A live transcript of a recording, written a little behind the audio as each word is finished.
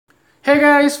Hey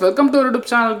guys, welcome to our YouTube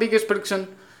channel Deekays Prediction.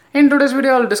 In today's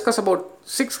video, I'll discuss about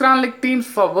 6 Grand League teams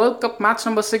for World Cup match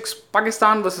number 6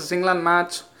 Pakistan vs England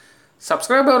match.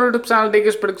 Subscribe to our YouTube channel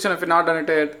Deekays Prediction if you're not done it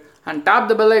yet, and tap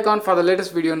the bell icon for the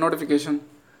latest video notification.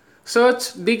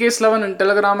 Search Deekays11 in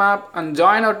Telegram app and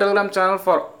join our Telegram channel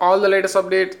for all the latest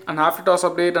updates and after toss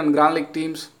update on Grand League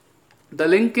teams. The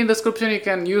link in description, you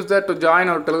can use that to join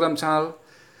our Telegram channel.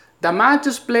 The match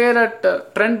is played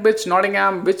at Trent Bridge,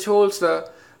 Nottingham, which holds the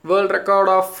world record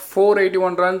of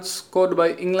 481 runs scored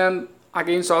by England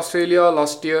against Australia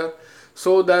last year.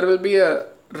 So there will be a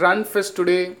run fest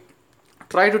today.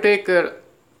 Try to take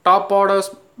top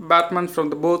orders batsmen from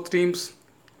the both teams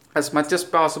as much as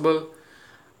possible.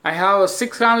 I have a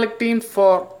 6 Grand League team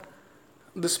for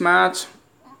this match,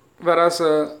 whereas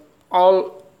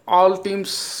all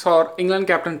teams are England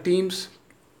captain teams.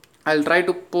 I'll try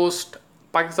to post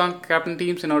Pakistan captain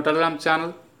teams in our Telegram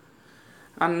channel,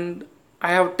 and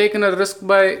I have taken a risk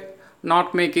by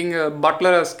not making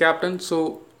Butler as captain,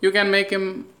 so you can make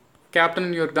him captain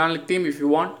in your Grand League team if you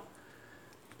want.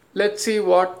 Let's see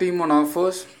what team 1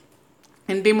 offers.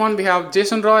 In team 1 we have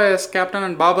Jason Roy as captain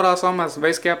and Babar Azam as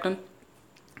vice captain,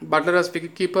 Butler as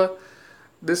wicketkeeper.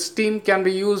 This team can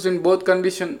be used in both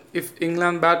conditions if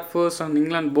England bat first and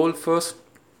England bowl first.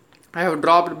 I have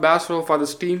dropped Bassrow for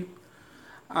this team,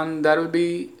 and there will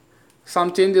be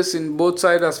some changes in both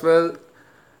sides as well.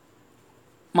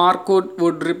 Mark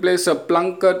would replace a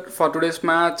Plunkett for today's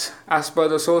match as per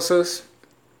the sources,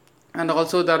 and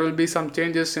also there will be some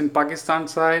changes in Pakistan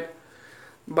side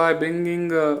by bringing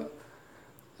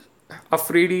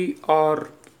Afridi or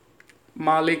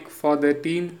Malik for their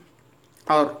team,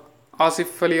 or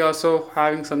Asif Ali also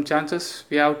having some chances.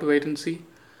 We have to wait and see.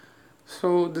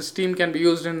 So this team can be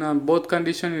used in both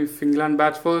conditions if England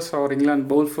bats first or England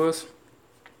bowl first.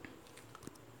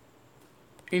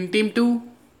 In team 2,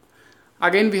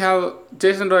 again we have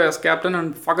Jason Roy as captain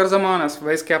and Fakhar Zaman as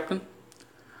vice captain,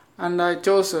 and I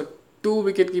chose 2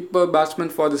 wicketkeeper batsmen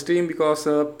for this team because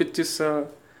pitch is a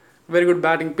very good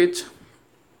batting pitch.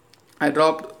 I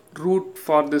dropped Root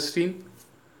for this team.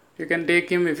 You can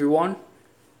take him if you want.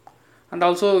 And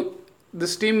also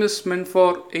this team is meant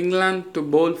for England to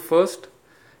bowl first.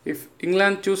 If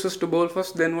England chooses to bowl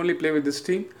first, then only play with this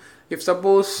team. If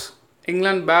suppose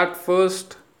England bat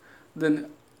first, then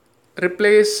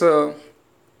replace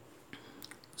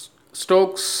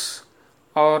Stokes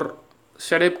or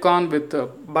Shadib Khan with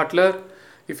Butler.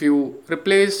 If you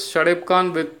replace Shadib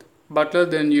Khan with Butler,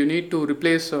 then you need to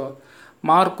replace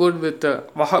Mark Wood with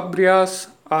Wahab Riaz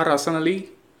or Hasan Ali.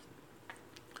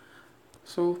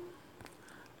 So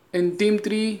in team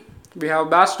 3 we have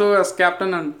Bastow as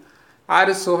captain and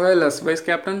Aris Sohail as vice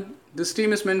captain. This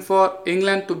team is meant for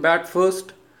England to bat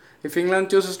first. If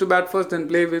England chooses to bat first, then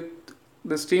play with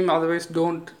this team, otherwise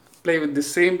don't play with the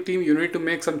same team. You need to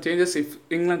make some changes. If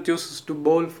England chooses to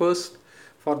bowl first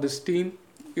for this team,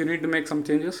 you need to make some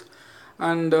changes.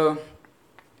 And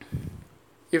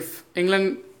if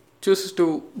England chooses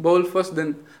to bowl first,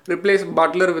 then replace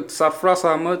Butler with Sarfraz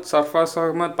Ahmed. Sarfraz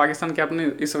Ahmed, Pakistan captain,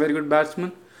 is a very good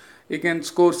batsman. He can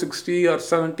score 60 or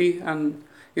 70, and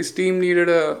his team needed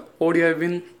a ODI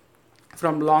win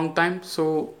from long time,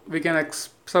 so we can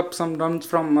accept some runs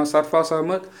from Sarfraz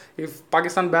Ahmed. If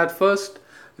Pakistan bat first,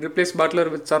 replace Butler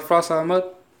with Sarfraz Ahmed,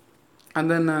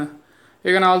 and then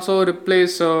you can also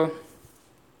replace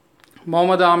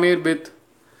Mohammad Amir with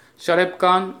Shadib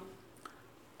Khan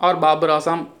or Babar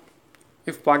Azam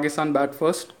if Pakistan bat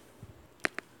first.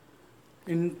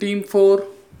 In team 4,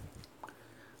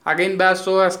 again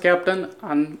Bastow as captain,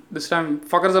 and this time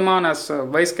Fakhar Zaman as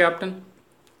vice captain.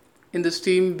 In this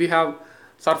team we have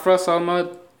Sarfraz Ahmed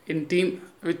in team,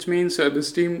 which means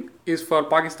this team is for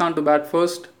Pakistan to bat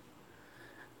first,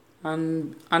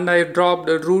 and I dropped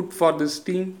a Root for this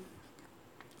team,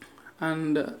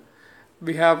 and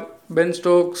we have Ben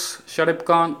Stokes, Shadib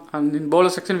Khan, and in bowler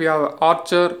section we have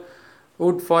Archer,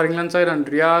 Wood for England side, and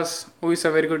Riaz, who is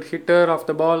a very good hitter of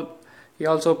the ball. He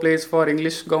also plays for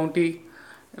English County.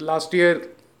 Last year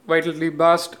Whiteley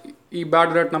Blast, he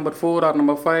batted at number 4 or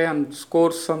number 5 and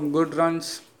scores some good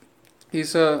runs.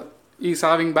 He's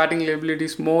having batting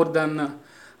abilities more than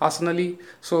Hasan Ali,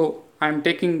 so I'm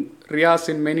taking Riaz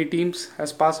in many teams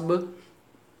as possible.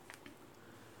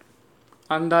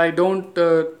 And I don't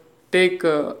take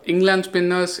England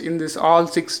spinners in this all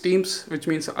 6 teams, which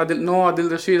means no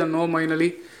Adil Rashid and no Moeen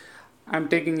Ali. I'm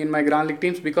taking in my Grand League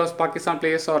teams because Pakistan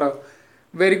players are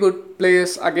very good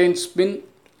players against spin.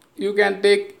 You can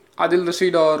take Adil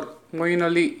Rashid or Moeen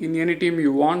Ali in any team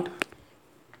you want.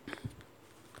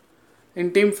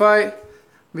 In team 5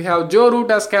 we have Joe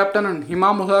Root as captain and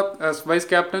Imam Haq as vice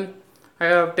captain. I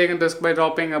have taken risk by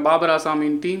dropping Babar Azam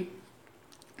in team.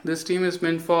 This team is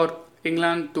meant for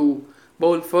England to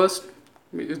bowl first,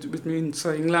 which means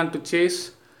England to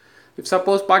chase. If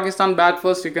suppose Pakistan bat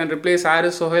first, you can replace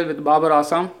Haris Sohail with Babar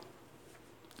Azam.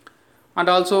 And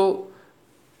also,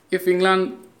 if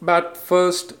England bat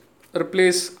first,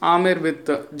 replace Amir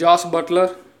with Josh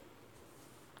Butler.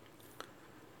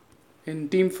 In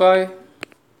Team 5,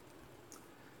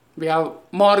 we have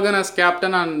Morgan as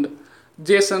captain and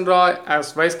Jason Roy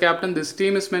as vice captain. This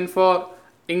team is meant for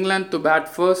England to bat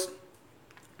first.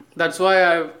 That's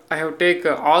why I have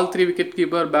taken all three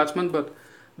wicketkeeper batsmen, but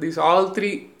these all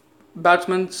three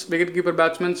wicketkeeper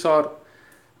batsmen are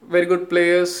very good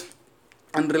players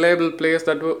and reliable players.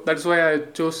 That's why I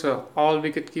chose all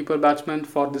wicketkeeper batsmen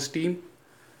for this team.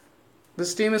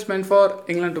 This team is meant for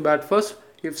England to bat first.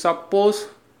 If suppose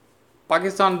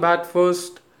Pakistan bat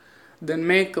first, then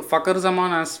make Fakhar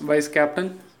Zaman as vice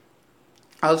captain.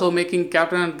 Also making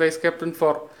captain and vice captain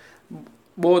for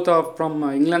both are from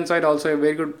England side also a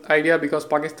very good idea, because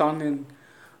Pakistan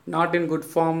not in good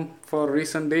form for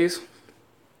recent days.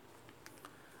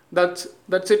 That's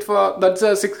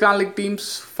the 6 Crown League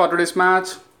teams for today's match.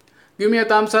 Give me a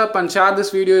thumbs up and share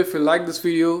this video if you like this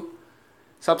video.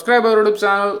 Subscribe our YouTube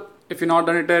channel if you're not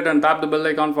done it yet, and tap the bell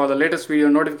icon for the latest video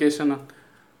notification.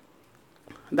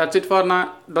 That's it for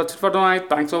tonight.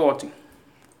 Thanks for watching.